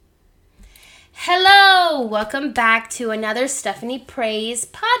Hello, welcome back to another Stephanie Prays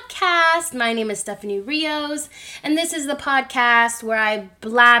podcast. My name is Stephanie Rios, and this is the podcast where I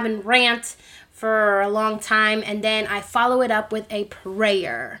blab and rant for a long time, and then I follow it up with a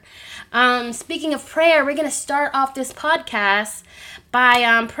prayer. Speaking of prayer, we're going to start off this podcast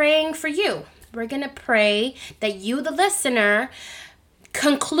by praying for you. We're going to pray that you, the listener,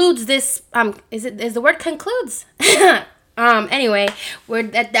 concludes this, is the word concludes? Anyway,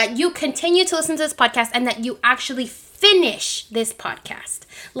 that you continue to listen to this podcast and that you actually finish this podcast.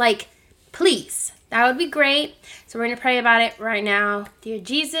 Like, please, that would be great. So we're going to pray about it right now. Dear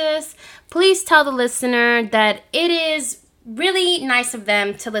Jesus, please tell the listener that it is really nice of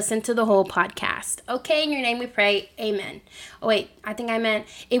them to listen to the whole podcast. Okay, in your name we pray. Amen. Oh, wait, I think I meant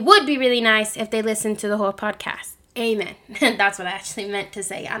it would be really nice if they listened to the whole podcast. Amen. That's what I actually meant to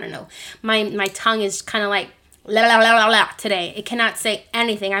say. I don't know. My tongue is kind of like la la la la la today. It cannot say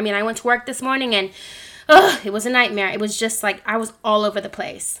anything. I mean, I went to work this morning and it was a nightmare. It was just like I was all over the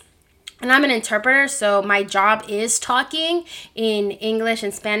place. And I'm an interpreter, so my job is talking in English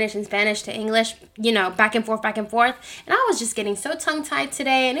and Spanish to English, back and forth. And I was just getting so tongue-tied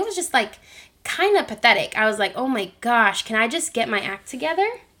today, and it was just like kind of pathetic. I was like, oh my gosh, can I just get my act together?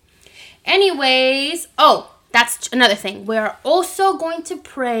 Anyways, that's another thing. We're also going to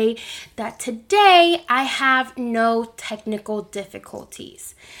pray that today I have no technical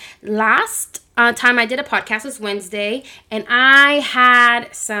difficulties. Last time I did a podcast was Wednesday, and I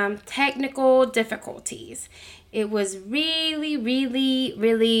had some technical difficulties. It was really,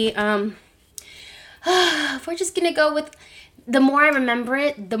 we're just going to go with the more I remember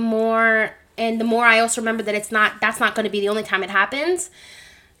it, the more I also remember that that's not going to be the only time it happens.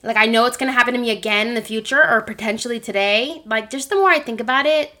 Like, I know it's going to happen to me again in the future or potentially today. Like, just the more I think about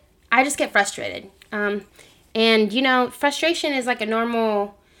it, I just get frustrated. And, frustration is like a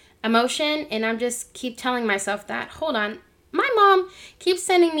normal emotion. And I'm just keep telling myself that. Hold on. My mom keeps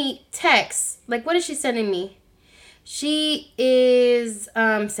sending me texts. Like, what is she sending me? She is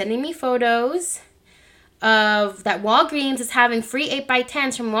sending me photos of that Walgreens is having free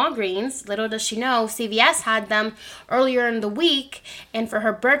 8x10s from Walgreens. Little does she know, CVS had them earlier in the week, and for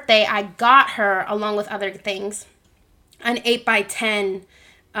her birthday, I got her, along with other things, an 8x10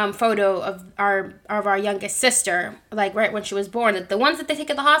 photo of our youngest sister, like right when she was born. The ones that they take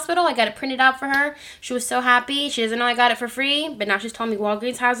at the hospital, I got it printed out for her. She was so happy. She doesn't know I got it for free, but now she's told me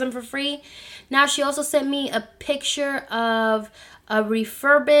Walgreens has them for free. Now she also sent me a picture of a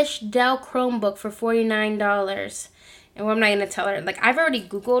refurbished Dell Chromebook for $49. And I'm not going to tell her. Like, I've already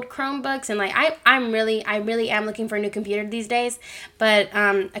Googled Chromebooks, and like I really am looking for a new computer these days, but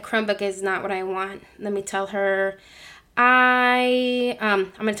a Chromebook is not what I want. Let me tell her. I'm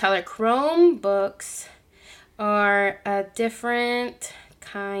going to tell her Chromebooks are a different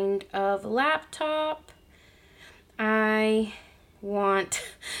kind of laptop. I want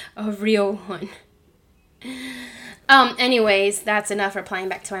a real one. Anyways, that's enough replying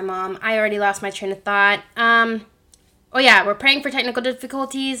back to my mom. I already lost my train of thought. We're praying for technical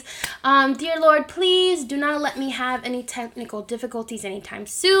difficulties. Dear Lord, please do not let me have any technical difficulties anytime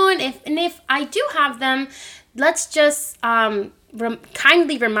soon. If I do have them, let's just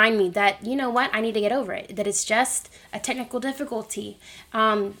kindly remind me that, you know what, I need to get over it. That it's just a technical difficulty.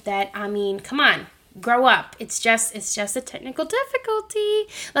 Come on. Grow up. It's just a technical difficulty.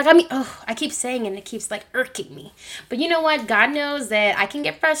 I keep saying it and it keeps like irking me. But you know what? God knows that I can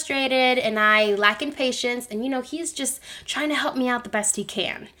get frustrated and I lack in patience. And he's just trying to help me out the best he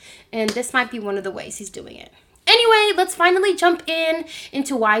can. And this might be one of the ways he's doing it. Anyway, let's finally jump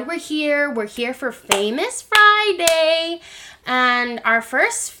into why we're here. We're here for Famous Friday. And our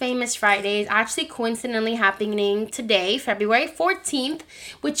first Famous Friday is actually coincidentally happening today, February 14th,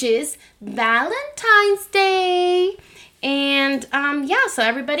 which is Valentine's Day. And so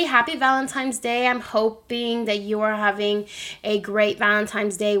everybody, happy Valentine's Day. I'm hoping that you are having a great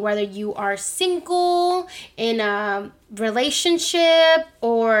Valentine's Day, whether you are single, in a relationship,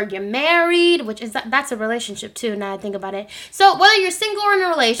 or you're married, that's a relationship too, now I think about it. So whether you're single or in a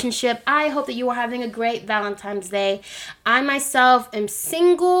relationship, I hope that you are having a great Valentine's Day. I myself am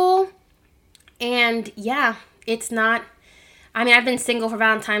single, and I've been single for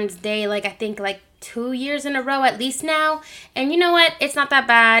Valentine's Day, I think 2 years in a row at least now. And you know what? It's not that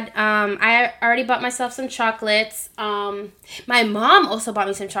bad. I already bought myself some chocolates. My mom also bought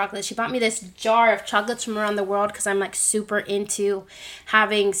me some chocolates. She bought me this jar of chocolates from around the world because I'm super into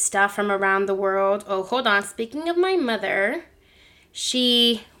having stuff from around the world. Oh, hold on. Speaking of my mother, all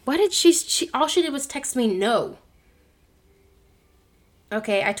she did was text me no.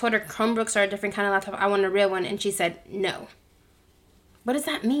 Okay, I told her Chromebooks are a different kind of laptop. I want a real one. And she said no. What does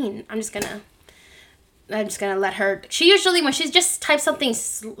that mean? I'm just gonna I'm just gonna let her. She usually, when she just types something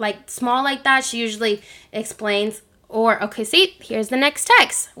like small like that, she usually explains. Or, okay, see, here's the next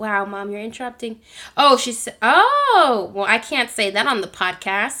text. Wow, Mom, you're interrupting. Oh, she said, oh, well, I can't say that on the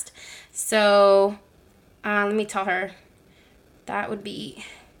podcast. So, let me tell her. That would be,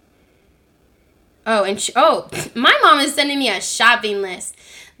 oh, and my mom is sending me a shopping list.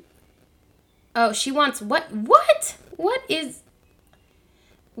 Oh, she wants, what,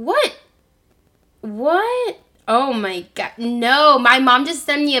 oh my God, no, my mom just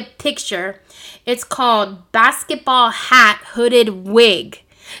sent me a picture. It's called basketball hat hooded wig.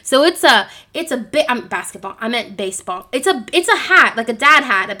 So it's a bit, basketball, I meant baseball. It's a hat, like a dad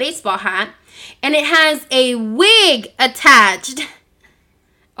hat, a baseball hat, and it has a wig attached.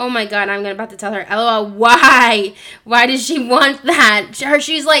 Oh my God, I'm about to tell her, LOL, why? Why does she want that?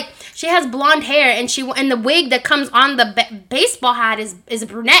 She's like, she has blonde hair, and the wig that comes on the baseball hat is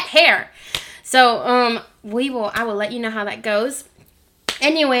brunette hair. So, I will let you know how that goes.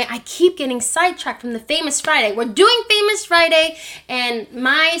 Anyway, I keep getting sidetracked from the Famous Friday. We're doing Famous Friday, and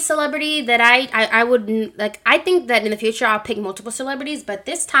my celebrity that I would, like, I think that in the future I'll pick multiple celebrities, but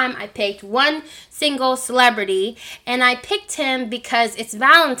this time I picked one single celebrity, and I picked him because it's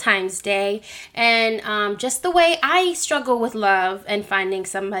Valentine's Day, and just the way I struggle with love and finding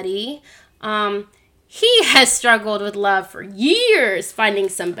somebody, he has struggled with love for years, finding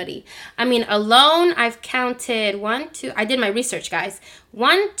somebody. I mean, alone, I've counted I did my research, guys.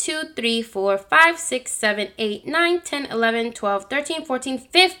 1, 2, 3, 4, 5, 6, 7, 8, 9, 10, 11, 12, 13, 14,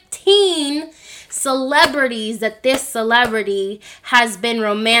 15 celebrities that this celebrity has been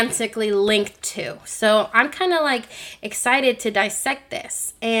romantically linked to. So I'm kind of like excited to dissect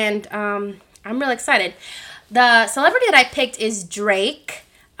this. And I'm real excited. The celebrity that I picked is Drake.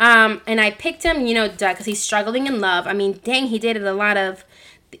 And I picked him, because he's struggling in love. I mean, dang, he dated a lot of,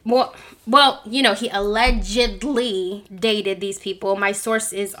 he allegedly dated these people. My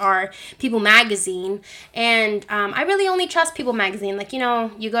sources are People Magazine, and I really only trust People Magazine. Like, you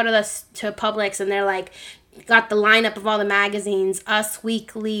go to Publix, and they're like, got the lineup of all the magazines, Us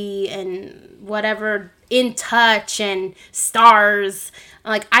Weekly, and whatever, In Touch, and Stars.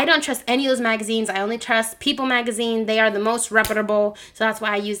 Like, I don't trust any of those magazines. I only trust People Magazine. They are the most reputable, so that's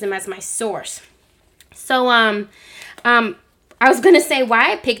why I use them as my source. So, I was going to say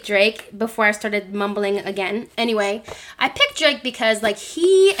why I picked Drake before I started mumbling again. Anyway, I picked Drake because, like,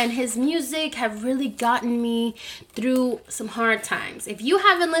 he and his music have really gotten me through some hard times. If you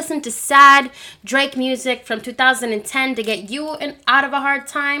haven't listened to sad Drake music from 2010 to get you out of a hard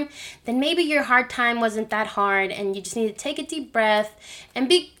time, then maybe your hard time wasn't that hard, and you just need to take a deep breath and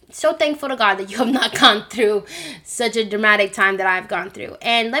be so thankful to God that you have not gone through such a dramatic time that I've gone through.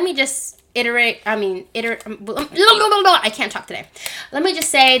 And let me just I can't talk today. Let me just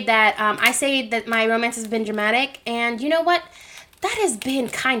say that I say that my romance has been dramatic, and you know what? That has been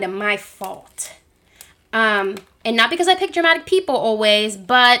kind of my fault. And not because I pick dramatic people always,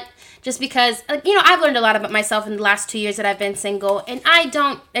 but just because, I've learned a lot about myself in the last 2 years that I've been single, and I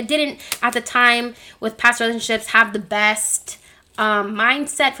didn't, at the time, with past relationships, have the best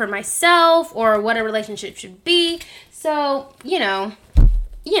mindset for myself or what a relationship should be. So,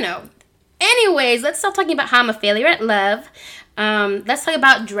 anyways, let's stop talking about how I'm a failure at love. Let's talk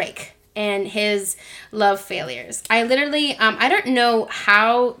about Drake and his love failures. I literally, I don't know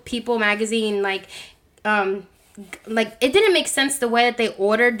how People Magazine, it didn't make sense the way that they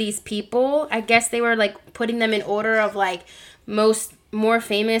ordered these people. I guess they were, putting them in order of, more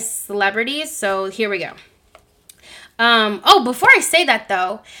famous celebrities. So here we go. Before I say that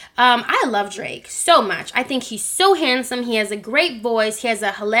though, I love Drake so much. I think he's so handsome. He has a great voice. He has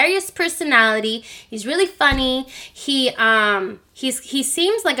a hilarious personality. He's really funny. He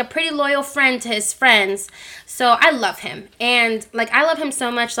seems like a pretty loyal friend to his friends. So I love him. And I love him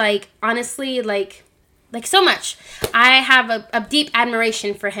so much, honestly, so much. I have a deep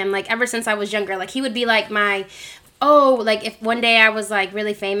admiration for him, ever since I was younger. He would be if one day I was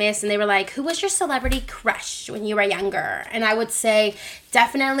really famous and they were like, who was your celebrity crush when you were younger? And I would say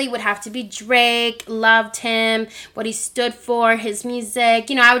definitely would have to be Drake. Loved him, what he stood for, his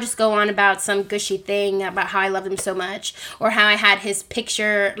music. I would just go on about some gushy thing about how I loved him so much, or how I had his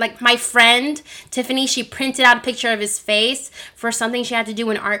picture. My friend Tiffany, she printed out a picture of his face for something she had to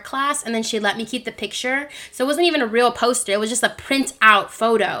do in art class, and then she let me keep the picture. So it wasn't even a real poster. It was just a print out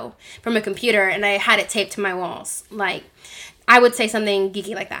photo from a computer, and I had it taped to my walls. I would say something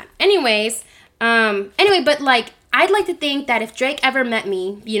geeky like that. Anyways, but I'd like to think that if Drake ever met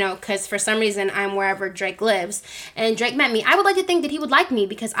me, because for some reason I'm wherever Drake lives, and Drake met me, I would like to think that he would like me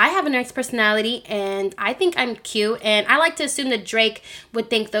because I have a nice personality and I think I'm cute, and I like to assume that Drake would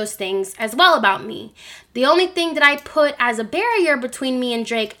think those things as well about me. The only thing that I put as a barrier between me and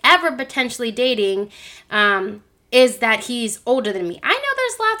Drake ever potentially dating is that he's older than me. I know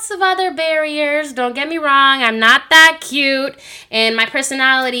there's lots of other barriers. Don't get me wrong. I'm not that cute, and my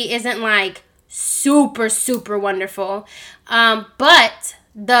personality isn't like super, super wonderful. But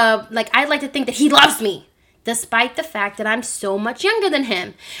I'd like to think that he loves me, despite the fact that I'm so much younger than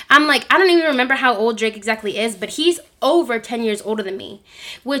him. I don't even remember how old Drake exactly is, but he's over 10 years older than me,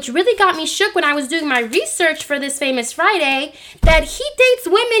 which really got me shook when I was doing my research for this Famous Friday, that he dates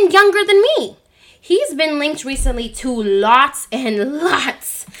women younger than me. He's been linked recently to lots and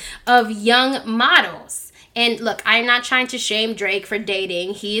lots of young models. And look, I'm not trying to shame Drake for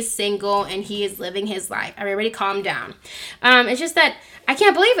dating. He is single and he is living his life. Everybody calm down. It's just that I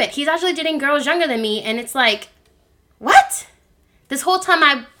can't believe it. He's actually dating girls younger than me, and it's like, what? This whole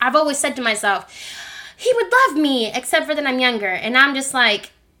time I've always said to myself, he would love me, except for that I'm younger. And I'm just like,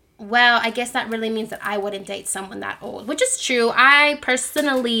 well, I guess that really means that I wouldn't date someone that old, which is true. I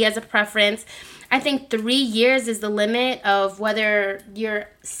personally, as a preference, I think 3 years is the limit of whether your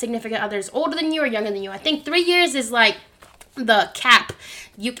significant other is older than you or younger than you. I think 3 years is like the cap.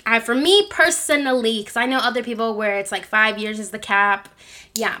 For me personally, because I know other people where it's like 5 years is the cap.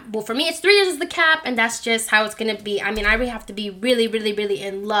 Yeah, well, for me, it's 3 years is the cap, and that's just how it's going to be. I mean, I would have to be really, really, really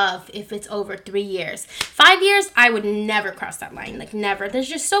in love if it's over 3 years. 5 years, I would never cross that line, like never. There's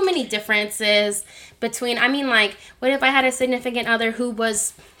just so many differences between, what if I had a significant other who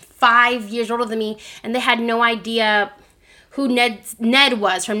was 5 years older than me, and they had no idea who Ned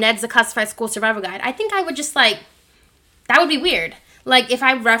was from Ned's Declassified School Survival Guide? I think I would just that would be weird. Like, if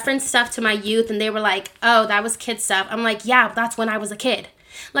I referenced stuff to my youth and they were like, oh, that was kid stuff, I'm like, yeah, that's when I was a kid.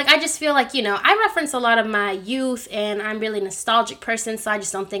 Like, I just feel like, I reference a lot of my youth, and I'm really a nostalgic person, so I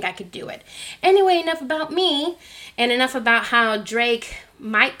just don't think I could do it. Anyway, enough about me, and enough about how Drake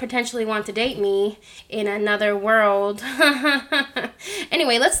might potentially want to date me in another world.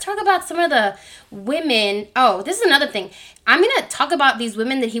 Anyway, let's talk about some of the women. Oh, this is another thing. I'm going to talk about these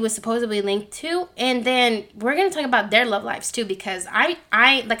women that he was supposedly linked to, and then we're going to talk about their love lives too, because I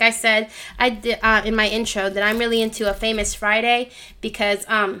like I said in my intro, that I'm really into a Famous Friday, because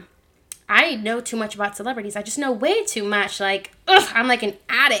I know too much about celebrities. I just know way too much. I'm like an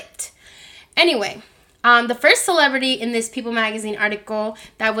addict. Anyway, the first celebrity in this People magazine article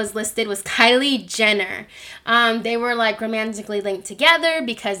that was listed was Kylie Jenner. They were romantically linked together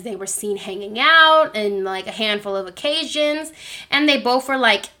because they were seen hanging out in a handful of occasions, and they both were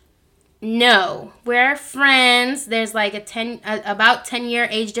no, we're friends. There's about 10-year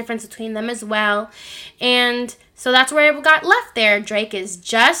age difference between them as well, and so that's where it got left there. Drake is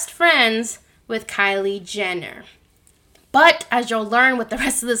just friends with Kylie Jenner. But as you'll learn with the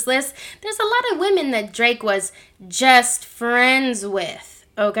rest of this list, there's a lot of women that Drake was just friends with,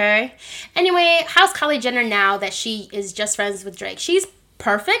 okay? Anyway, how's Kylie Jenner now that she is just friends with Drake? She's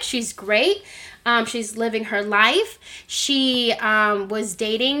perfect. She's great. She's living her life. She was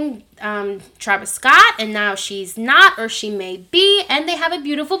dating Travis Scott, and now she's not, or she may be, and they have a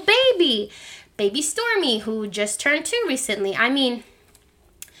beautiful baby Stormy, who just turned 2 recently. I mean,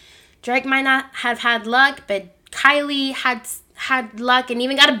 Drake might not have had luck, but Kylie had luck and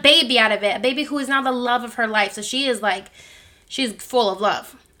even got a baby out of it. A baby who is now the love of her life. So she is she's full of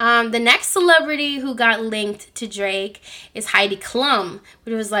love. The next celebrity who got linked to Drake is Heidi Klum,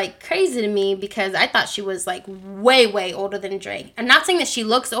 which was crazy to me because I thought she was way, way older than Drake. I'm not saying that she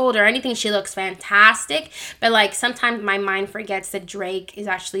looks old or anything. She looks fantastic, but sometimes my mind forgets that Drake is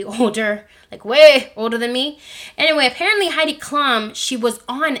actually older, way older than me. Anyway, apparently Heidi Klum, she was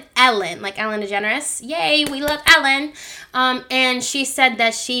on Ellen, Ellen DeGeneres. Yay, we love Ellen. And she said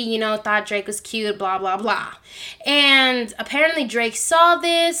that she, thought Drake was cute, blah, blah, blah. And apparently Drake saw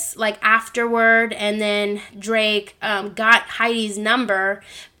this afterward, and then Drake got Heidi's number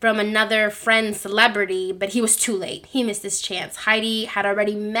from another friend celebrity, but he was too late. He missed his chance. Heidi had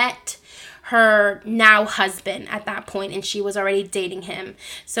already met her now husband at that point, and she was already dating him.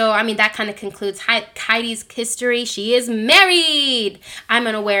 So, that kind of concludes Heidi's history. She is married. I'm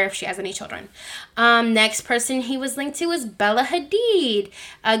unaware if she has any children. Next person he was linked to was Bella Hadid.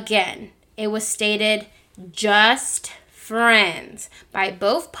 Again, it was stated just friends by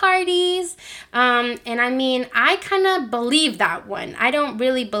both parties. And I kind of believe that one. I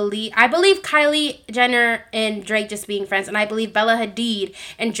believe Kylie Jenner and Drake just being friends, and I believe Bella Hadid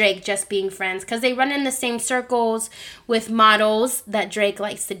and Drake just being friends because they run in the same circles with models that Drake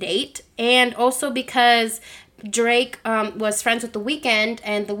likes to date, and also because Drake was friends with The Weeknd,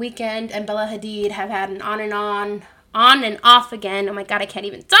 and The Weeknd and Bella Hadid have had an on and off again. Oh my God, I can't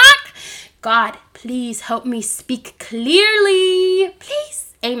even talk. God, please help me speak clearly.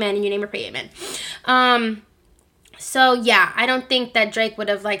 Please. Amen. In your name I pray, amen. So yeah, I don't think that Drake would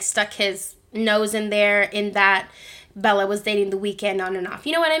have like stuck his nose in there in that Bella was dating The Weeknd on and off.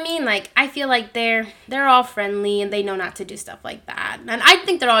 You know what I mean? Like, I feel like they're all friendly and they know not to do stuff like that. And I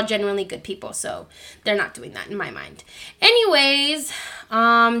think they're all genuinely good people, so they're not doing that in my mind. Anyways,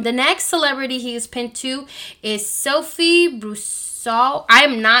 the next celebrity he's pinned to is Sophie Brousseau.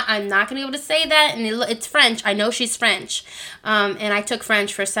 I'm not gonna be able to say that, and it's French. I know she's French, and I took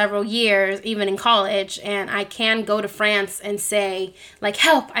French for several years, even in college. And I can go to France and say, like,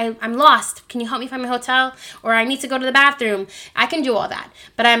 help! I'm lost. Can you help me find my hotel? Or I need to go to the bathroom. I can do all that,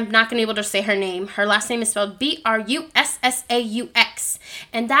 but I'm not gonna be able to say her name. Her last name is spelled Brussaux,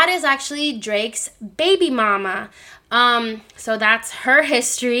 and that is actually Drake's baby mama. So that's her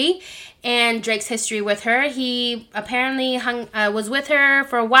history. And Drake's history with her. He apparently was with her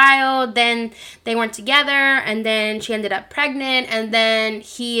for a while, then they weren't together, and then she ended up pregnant, and then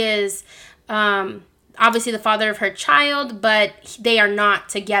he is obviously the father of her child, but they are not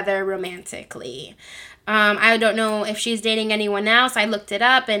together romantically. I don't know if she's dating anyone else. I looked it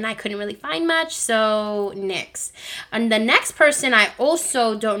up and I couldn't really find much, so nix. And the next person, I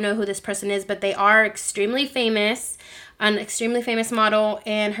also don't know who this person is, but they are extremely famous. An extremely famous model,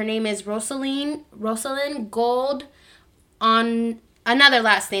 and her name is Rosalind Gold, on another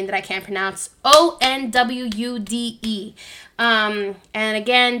last name that I can't pronounce, Onwude. And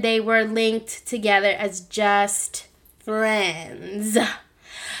again, they were linked together as just friends.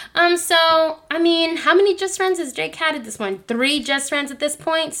 So, I mean, how many just friends has Drake had at this point? 3 just friends at this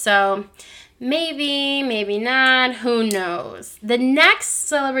point, so maybe, maybe not. Who knows? The next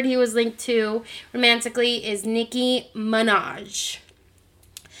celebrity he was linked to romantically is Nicki Minaj.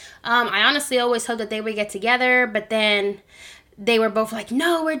 I honestly always hoped that they would get together, but then they were both like,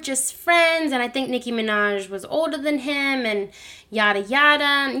 no, we're just friends. And I think Nicki Minaj was older than him and yada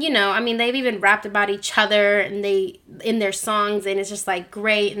yada. You know, I mean, they've even rapped about each other and in their songs, and it's just like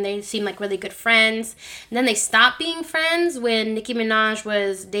great, and they seem like really good friends. And then they stopped being friends when Nicki Minaj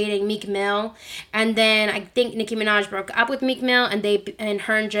was dating Meek Mill, and then I think Nicki Minaj broke up with Meek Mill, and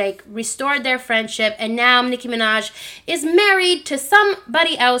her and Drake restored their friendship, and now Nicki Minaj is married to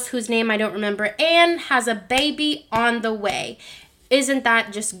somebody else whose name I don't remember and has a baby on the way. Isn't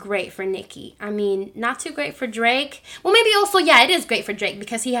that just great for Nicki? I mean, not too great for Drake. Well, maybe also, yeah, it is great for Drake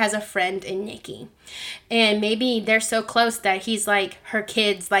because he has a friend in Nicki. And maybe they're so close that he's like her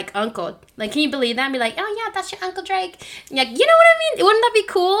kid's like uncle. Like, can you believe that? And be like, oh yeah, that's your Uncle Drake. Like, you know what I mean? Wouldn't that be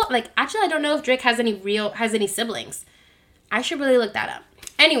cool? Like, actually, I don't know if Drake has any siblings. I should really look that up.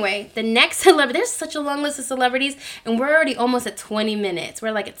 Anyway, the next celebrity, there's such a long list of celebrities, and we're already almost at 20 minutes.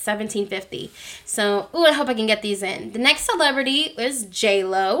 We're like at 17:50. So, I hope I can get these in. The next celebrity is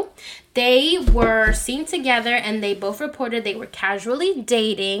J-Lo. They were seen together, and they both reported they were casually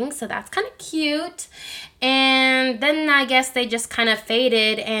dating, so that's kind of cute. And then I guess they just kind of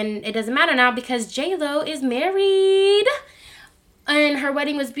faded, and it doesn't matter now because J-Lo is married. And her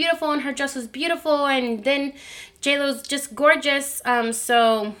wedding was beautiful, and her dress was beautiful, and then J-Lo's just gorgeous,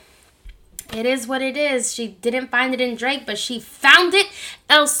 so it is what it is. She didn't find it in Drake, but she found it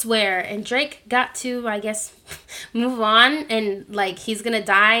elsewhere, and Drake got to, I guess, move on, and, like, he's gonna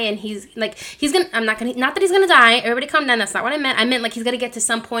die, and not that he's gonna die, everybody calm down, that's not what I meant. I meant, like, he's gonna get to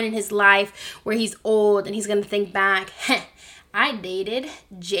some point in his life where he's old, and he's gonna think back, I dated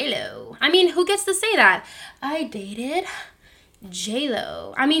J-Lo. I mean, who gets to say that? I dated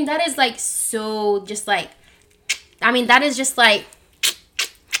J-Lo. I mean, that is, like, so just, like, that is just like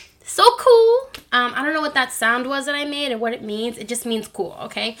so cool. I don't know what that sound was that I made or what it means. It just means cool,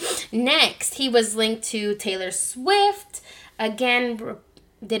 okay? Next, he was linked to Taylor Swift. Again,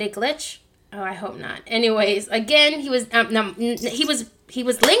 did it glitch? Oh, I hope not. Anyways, again, he was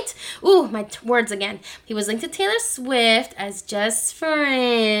linked. Ooh, my words again. He was linked to Taylor Swift as just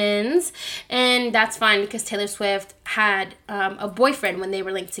friends. And that's fine because Taylor Swift had a boyfriend when they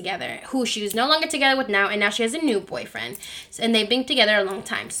were linked together, who she was no longer together with now, and now she has a new boyfriend. And they've been together a long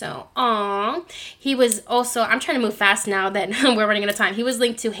time. So, he was also, I'm trying to move fast now that we're running out of time. He was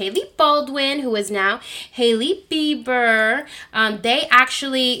linked to Hailey Baldwin, who is now Hailey Bieber. They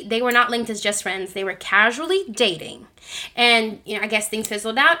were not linked as just friends. They were casually dating. And, I guess things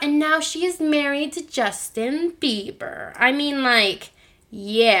fizzled out, and now she is married to Justin Bieber. I mean, like,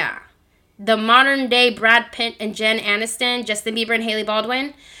 yeah. The modern day Brad Pitt and Jen Aniston, Justin Bieber and Hailey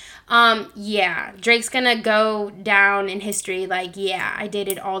Baldwin. Yeah, Drake's gonna go down in history like, yeah, I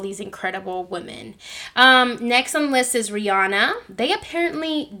dated all these incredible women. Next on the list is Rihanna. They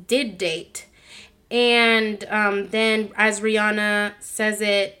apparently did date. And then as Rihanna says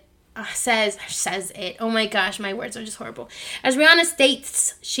it, oh my gosh, my words are just horrible. As Rihanna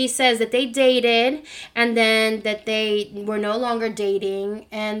states, she says that they dated and then that they were no longer dating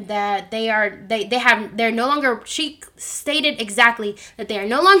and that they're no longer, she stated exactly that they are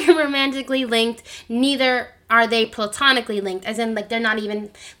no longer romantically linked, neither are they platonically linked, as in like they're not even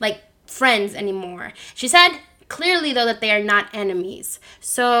like friends anymore. She said clearly though that they are not enemies.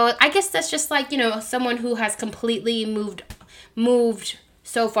 So I guess that's just like, someone who has completely moved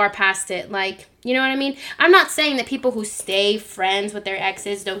so far past it. Like, you know what I mean? I'm not saying that people who stay friends with their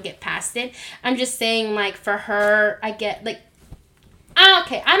exes don't get past it. I'm just saying, like, for her, I get, like,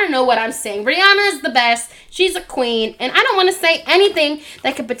 okay, I don't know what I'm saying. Rihanna is the best. She's a queen. And I don't want to say anything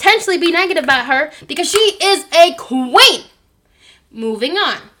that could potentially be negative about her because she is a queen. Moving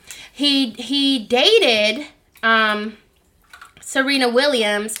on. He dated Serena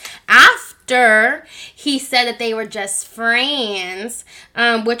Williams after he said that they were just friends,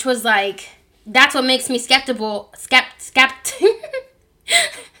 which was like, that's what makes me skeptical.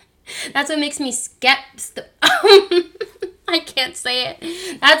 That's what makes me I can't say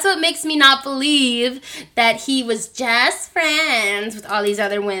it. That's what makes me not believe that he was just friends with all these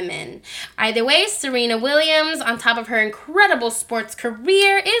other women. Either way, Serena Williams, on top of her incredible sports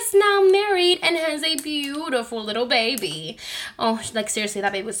career, is now married and has a beautiful little baby. Oh, like seriously,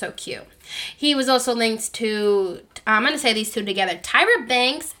 that baby was so cute. He was also linked to, I'm going to say these two together, Tyra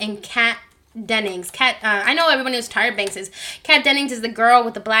Banks and Kat Dennings. I know everyone knows Tyra Banks is. Kat Dennings is the girl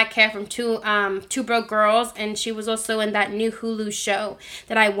with the black hair from Two Broke Girls, and she was also in that new Hulu show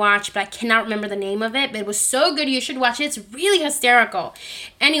that I watched, but I cannot remember the name of it. But it was so good, you should watch it. It's really hysterical.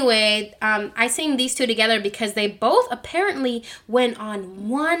 Anyway, I sing these two together because they both apparently went on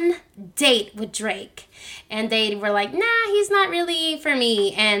one date with Drake. And they were like, nah, he's not really for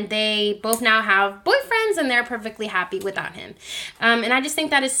me. And they both now have boyfriends and they're perfectly happy without him. And I just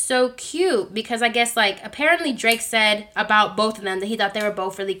think that is so cute because I guess like apparently Drake said about both of them that he thought they were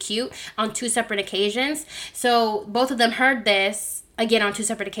both really cute on two separate occasions. So both of them heard this again on two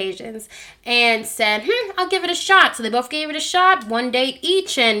separate occasions and said, I'll give it a shot. So they both gave it a shot, one date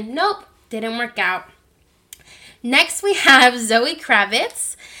each, and nope, didn't work out. Next we have Zoe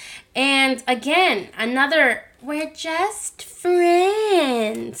Kravitz. And again, another, we're just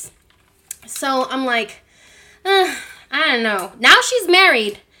friends. So I'm like, I don't know. Now she's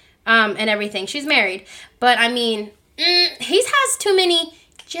married and everything. She's married. But I mean, he has too many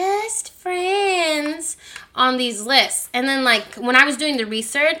just friends on these lists. And then like when I was doing the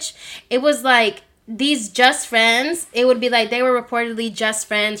research, it was like these just friends, it would be like they were reportedly just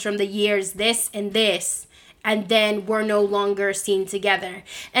friends from the years this and this. And then we're no longer seen together.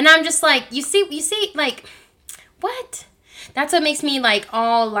 And I'm just like, you see, like, what? That's what makes me, like,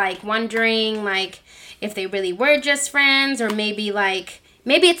 all, like, wondering, like, if they really were just friends. Or maybe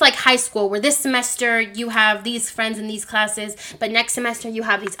it's like high school where this semester you have these friends in these classes, but next semester you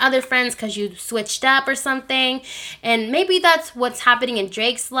have these other friends because you switched up or something. And maybe that's what's happening in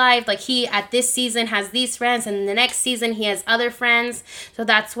Drake's life. Like he at this season has these friends and the next season he has other friends. So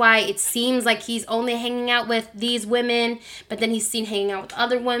that's why it seems like he's only hanging out with these women, but then he's seen hanging out with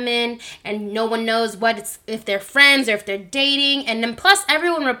other women and no one knows if they're friends or if they're dating. And then plus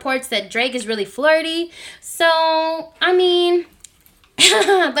everyone reports that Drake is really flirty. So, I mean,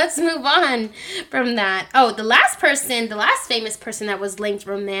 let's move on from that. Oh, the last famous person that was linked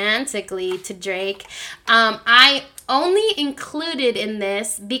romantically to Drake, I only included in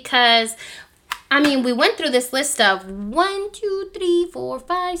this because, I mean, we went through this list of 1, 2, 3, 4,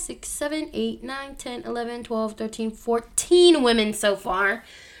 5, 6, 7, 8, 9, 10, 11, 12, 13, 14 women so far,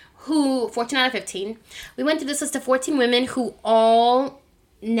 14 out of 15. We went through this list of 14 women who all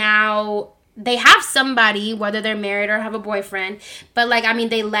now, they have somebody, whether they're married or have a boyfriend, but like, I mean,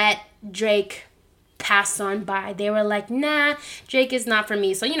 they let Drake pass on by. They were like, nah, Drake is not for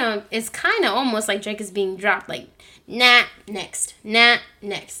me. So, it's kind of almost like Drake is being dropped, like, nah, next, nah,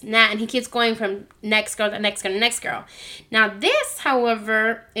 next, nah, and he keeps going from next girl to next girl to next girl. Now, this,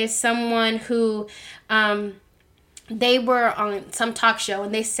 however, is someone who, they were on some talk show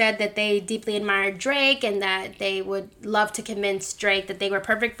and they said that they deeply admired Drake and that they would love to convince Drake that they were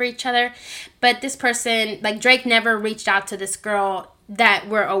perfect for each other. But this person, like Drake never reached out to this girl that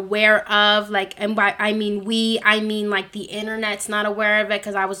we're aware of. Like, and by I mean like the internet's not aware of it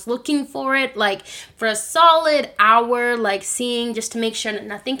because I was looking for it like for a solid hour, like seeing just to make sure that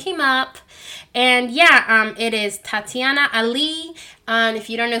nothing came up. And yeah, it is Tatiana Ali. If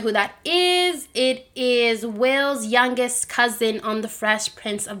you don't know who that is, it is Will's youngest cousin on The Fresh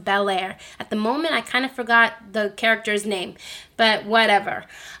Prince of Bel-Air. At the moment, I kind of forgot the character's name, but whatever.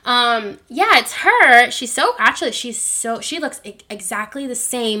 Yeah, it's her. She looks exactly the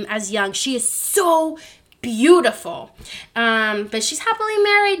same as young. She is so beautiful. But she's happily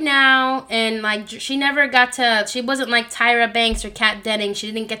married now, and like she wasn't like Tyra Banks or Kat Denning. She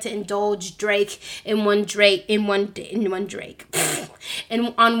didn't get to indulge Drake on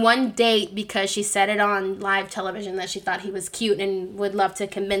one date because she said it on live television that she thought he was cute and would love to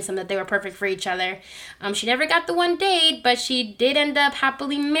convince him that they were perfect for each other. She never got the one date, but she did end up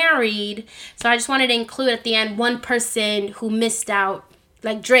happily married. So I just wanted to include at the end one person who missed out.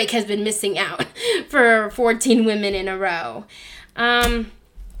 Like Drake has been missing out for 14 women in a row.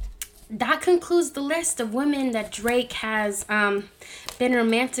 That concludes the list of women that Drake has been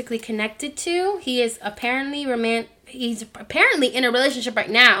romantically connected to. He's apparently in a relationship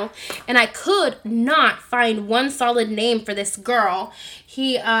right now, and I could not find one solid name for this girl.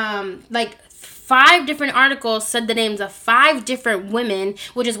 He 5 different articles said the names of 5 different women,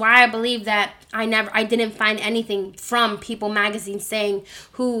 which is why I believe that I didn't find anything from People magazine saying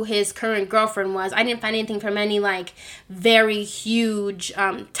who his current girlfriend was. I didn't find anything from any like very huge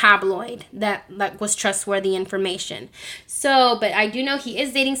tabloid that was trustworthy information. So, but I do know he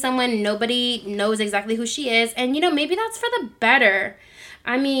is dating someone. Nobody knows exactly who she is, and maybe that's for the better.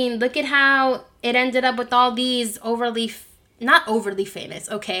 I mean, look at how it ended up with all these not overly famous,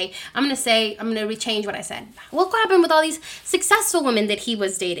 okay? I'm going to rechange what I said. What happened with all these successful women that he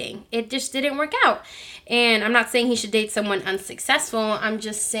was dating? It just didn't work out. And I'm not saying he should date someone unsuccessful. I'm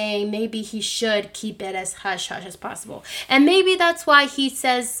just saying maybe he should keep it as hush-hush as possible. And maybe that's why he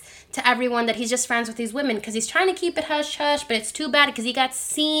says to everyone that he's just friends with these women, because he's trying to keep it hush-hush, but it's too bad because he got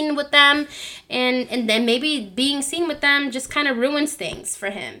seen with them. And then maybe being seen with them just kind of ruins things for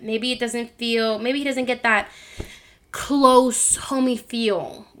him. Maybe he doesn't get that close, homey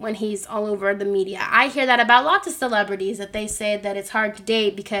feel when he's all over the media. I hear that about lots of celebrities, that they say that it's hard to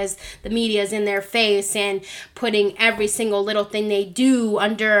date because the media is in their face and putting every single little thing they do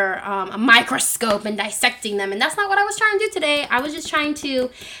under a microscope and dissecting them. And that's not what I was trying to do today. I was just trying to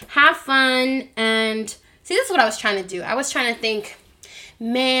have fun and see, this is what I was trying to do. I was trying to think,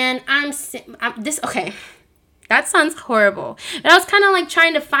 man, okay. That sounds horrible. But I was kind of like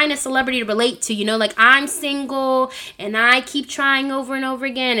trying to find a celebrity to relate to, like I'm single and I keep trying over and over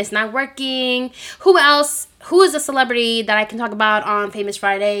again. It's not working. Who else? Who is a celebrity that I can talk about on Famous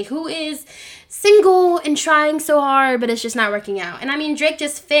Friday who is single and trying so hard, but it's just not working out? And I mean, Drake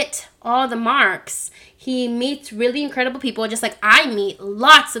just fit all the marks. He meets really incredible people, just like I meet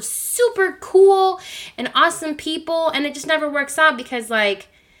lots of super cool and awesome people, and it just never works out because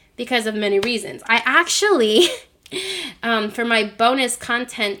of many reasons. I actually, for my bonus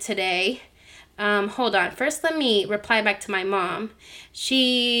content today, hold on. First, let me reply back to my mom.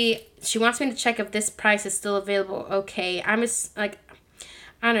 She wants me to check if this price is still available. Okay, I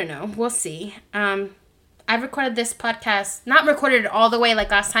don't know. We'll see. I recorded this podcast, not recorded it all the way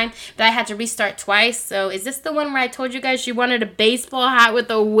like last time, but I had to restart twice. So is this the one where I told you guys she wanted a baseball hat with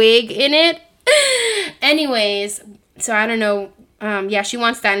a wig in it? Anyways, so I don't know. Yeah, she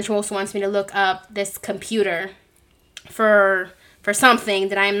wants that, and she also wants me to look up this computer for something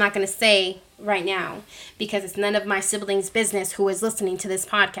that I am not going to say right now because it's none of my siblings' business who is listening to this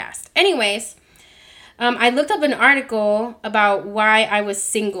podcast. Anyways, I looked up an article about why I was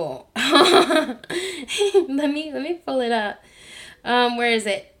single. let me pull it up. Where is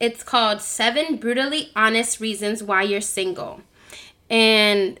it? It's called 7 Brutally Honest Reasons Why You're Single.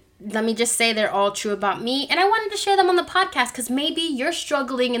 And let me just say they're all true about me. And I wanted to share them on the podcast because maybe you're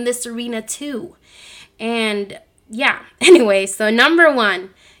struggling in this arena too. And yeah, anyway, so number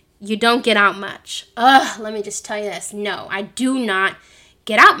 1, you don't get out much. Let me just tell you this. No, I do not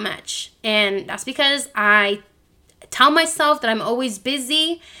get out much. And that's because I tell myself that I'm always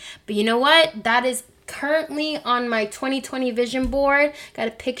busy. But you know what? That is currently on my 2020 vision board. Got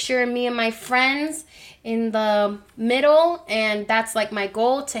a picture of me and my friends in the middle, and that's like my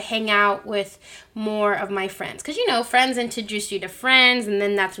goal, to hang out with more of my friends, because friends introduce you to friends, and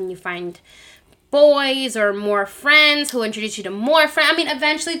then that's when you find boys or more friends who introduce you to more friends. I mean,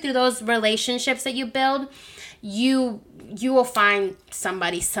 eventually through those relationships that you build, you will find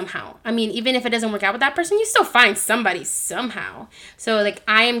somebody somehow. I mean, even if it doesn't work out with that person, you still find somebody somehow. So like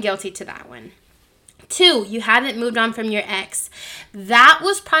I am guilty to that one. 2, you haven't moved on from your ex. That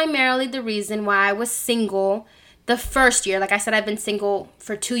was primarily the reason why I was single the first year, like I said, I've been single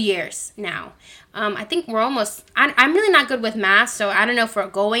for 2 years now. I think we're almost, I'm really not good with math, so I don't know if we're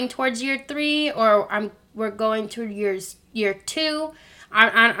going towards year 3 or we're going to year 2.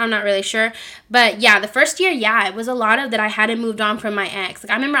 I'm not really sure. But yeah, the first year, yeah, it was a lot of that I hadn't moved on from my ex.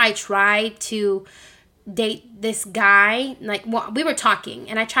 Like, I remember I tried to date this guy. Like, well, we were talking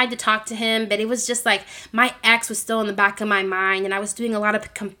and I tried to talk to him, but it was just like my ex was still in the back of my mind, and I was doing a lot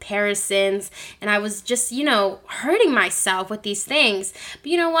of comparisons, and I was just, hurting myself with these things. But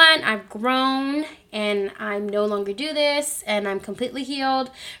you know what? I've grown and I'm no longer do this, and I'm completely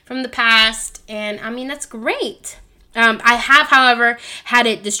healed from the past, and I mean, that's great. I have, however, had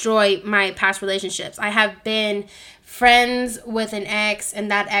it destroy my past relationships. I have been friends with an ex,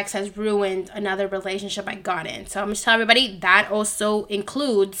 and that ex has ruined another relationship I got in. So I'm just telling everybody that also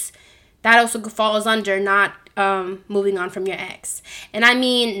falls under not moving on from your ex. And I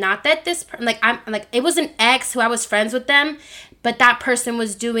mean, not that it was an ex who I was friends with them, but that person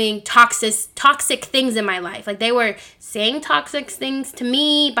was doing toxic things in my life. Like, they were saying toxic things to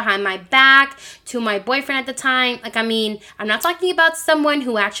me behind my back, to my boyfriend at the time. Like, I mean, I'm not talking about someone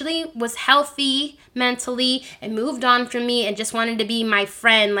who actually was healthy mentally and moved on from me and just wanted to be my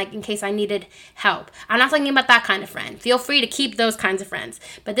friend, like, in case I needed help. I'm not talking about that kind of friend. Feel free to keep those kinds of friends.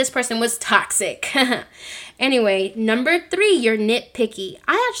 But this person was toxic. Anyway, number 3, you're nitpicky.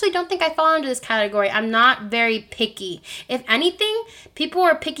 I actually don't think I fall into this category. I'm not very picky. If anything, people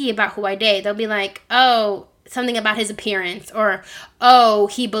are picky about who I date. They'll be like, oh, something about his appearance, or oh,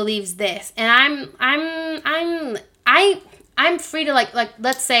 he believes this. And I'm free to like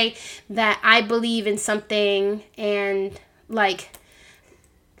let's say that I believe in something, and like,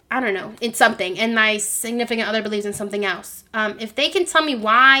 I don't know, in something, and my significant other believes in something else. If they can tell me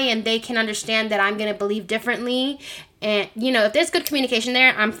why, and they can understand that I'm going to believe differently, and, if there's good communication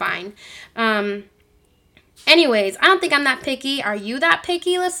there, I'm fine. Anyways, I don't think I'm that picky. Are you that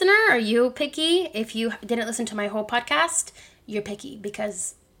picky, listener? Are you picky? If you didn't listen to my whole podcast, you're picky,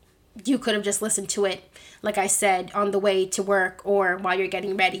 because you could have just listened to it, like I said, on the way to work or while you're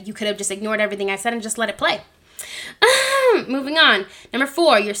getting ready. You could have just ignored everything I said and just let it play. Moving on. Number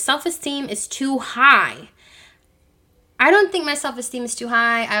 4, your self-esteem is too high. I don't think my self-esteem is too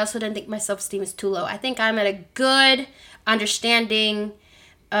high. I also don't think my self-esteem is too low. I think I'm at a good understanding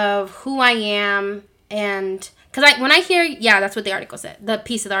of who I am, and because when I hear, that's what the article said. The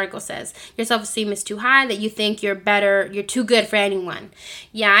piece of the article says, your self-esteem is too high, that you think you're better, you're too good for anyone.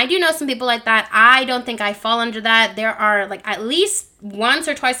 Yeah, I do know some people like that. I don't think I fall under that. There are, like, at least once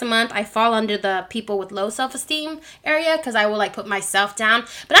or twice a month, I fall under the people with low self-esteem area, because I will, like, put myself down.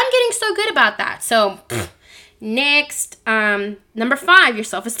 But I'm getting so good about that. So, next, number 5, your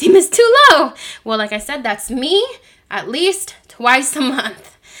self-esteem is too low. Well, like I said, that's me at least twice a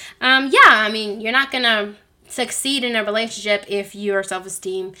month. I mean, you're not going to succeed in a relationship if your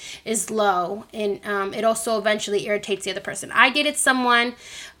self-esteem is low, and it also eventually irritates the other person. I dated someone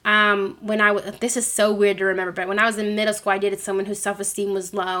this is so weird to remember, but when I was in middle school, I dated someone whose self-esteem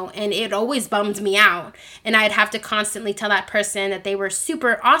was low, and it always bummed me out, and I'd have to constantly tell that person that they were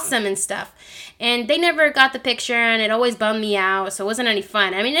super awesome and stuff, and they never got the picture, and it always bummed me out, so it wasn't any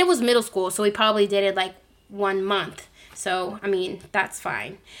fun. I mean, it was middle school, so we probably dated like 1 month. So, I mean, that's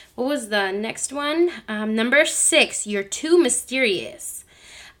fine. What was the next one? Number 6, you're too mysterious.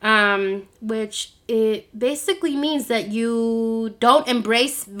 Which it basically means that you don't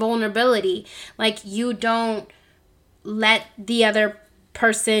embrace vulnerability. Like, you don't let the other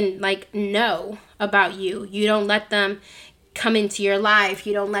person, like, know about you. You don't let them come into your life.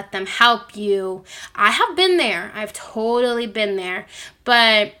 You don't let them help you. I have been there. I've totally been there.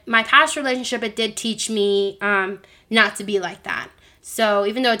 But my past relationship, it did teach me not to be like that. So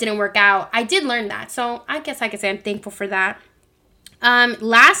even though it didn't work out, I did learn that. So I guess I could say I'm thankful for that.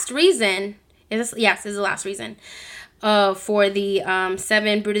 Last reason is the last reason for the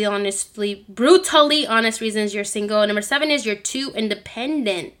 7 brutally honest reasons you're single. Number 7 is you're too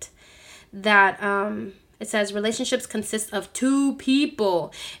independent. That it says relationships consist of 2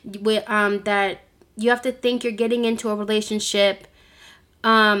 people. That you have to think you're getting into a relationship.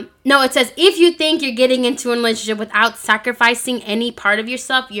 No, it says if you think you're getting into a relationship without sacrificing any part of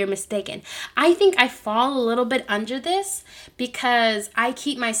yourself, you're mistaken. I think I fall a little bit under this because I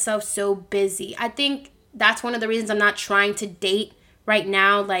keep myself so busy. I think that's one of the reasons I'm not trying to date right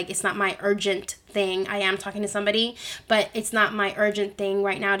now. Like, it's not my urgent thing. I am talking to somebody, but it's not my urgent thing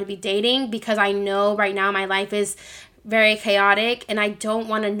right now to be dating, because I know right now my life is very chaotic, and I don't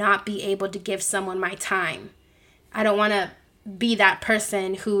want to not be able to give someone my time. I don't want to be that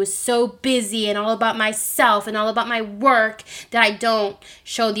person who is so busy and all about myself and all about my work that I don't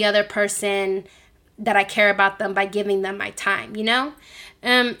show the other person that I care about them by giving them my time, you know?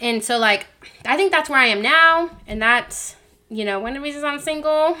 And so, like, I think that's where I am now, and that's, you know, one of the reasons I'm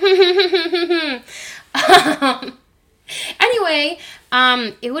single. Anyway,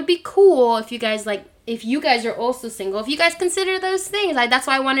 it would be cool if you guys, like, if you guys are also single, if you guys consider those things. That's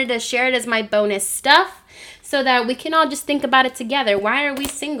why I wanted to share it as my bonus stuff, so that we can all just think about it together. Why are we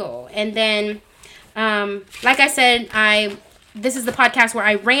single? And then, like I said, this is the podcast where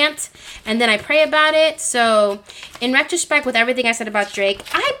I rant and then I pray about it. So, in retrospect, with everything I said about Drake,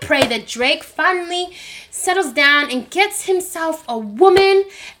 I pray that Drake finally settles down and gets himself a woman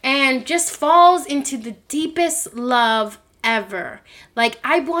and just falls into the deepest love ever. Like,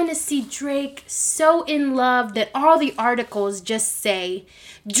 I want to see Drake so in love that all the articles just say,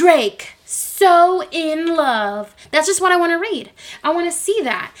 Drake, so in love. That's just what I want to read. I want to see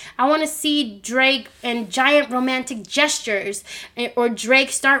that. I want to see Drake and giant romantic gestures, or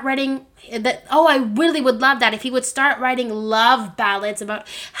Drake start writing that. Oh, I really would love that if he would start writing love ballads about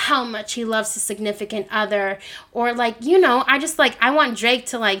how much he loves his significant other, or, like, you know, I want Drake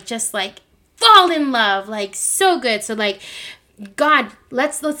to, like, just, like, fall in love, like, so good. So, like, God,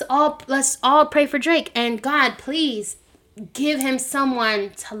 let's all pray for Drake, and God, please give him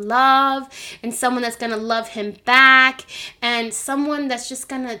someone to love, and someone that's gonna love him back, and someone that's just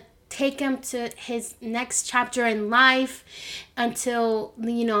gonna take him to his next chapter in life until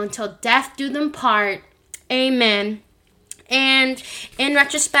death do them part. Amen. And in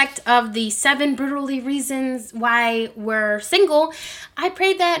retrospect of the 7 brutally reasons why we're single, I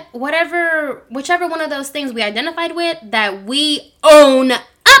pray that whichever one of those things we identified with, that we own up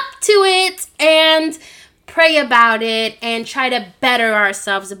to it and pray about it and try to better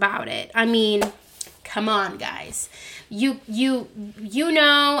ourselves about it. I mean, come on, guys. You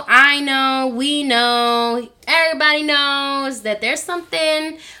know, I know, we know, everybody knows that there's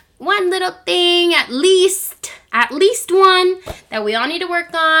something, one little thing, at least one, that we all need to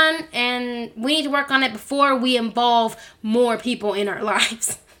work on, and we need to work on it before we involve more people in our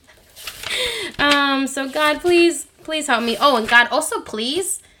lives. So God, please help me. Oh, and God, also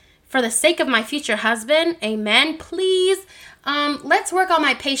please, for the sake of my future husband, amen, please, let's work on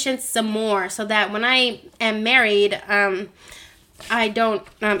my patience some more, so that when I am married, I don't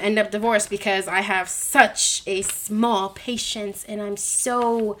end up divorced, because I have such a small patience, and I'm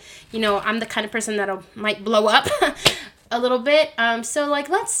so, I'm the kind of person that might blow up a little bit. So, like,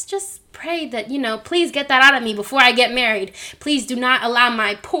 let's just pray that, please get that out of me before I get married. Please do not allow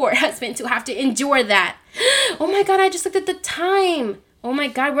my poor husband to have to endure that. Oh my God, I just looked at the time. Oh my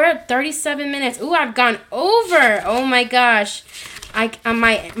God, we're at 37 minutes. Ooh, I've gone over. Oh my gosh.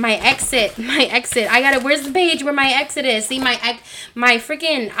 My exit. Where's the page where my exit is? See, my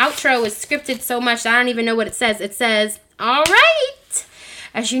freaking outro is scripted so much that I don't even know what it says. It says, all right.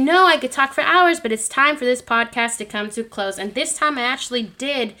 As you know, I could talk for hours, but it's time for this podcast to come to a close. And this time I actually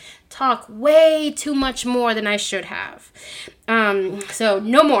did talk way too much more than I should have. So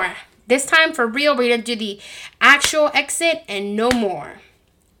no more. This time, for real, we're going to do the actual exit and no more.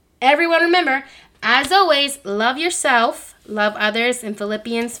 Everyone remember, as always, love yourself, love others, in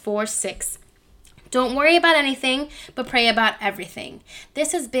Philippians 4:6. Don't worry about anything, but pray about everything.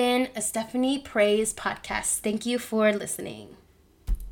 This has been a Stephanie Prays podcast. Thank you for listening.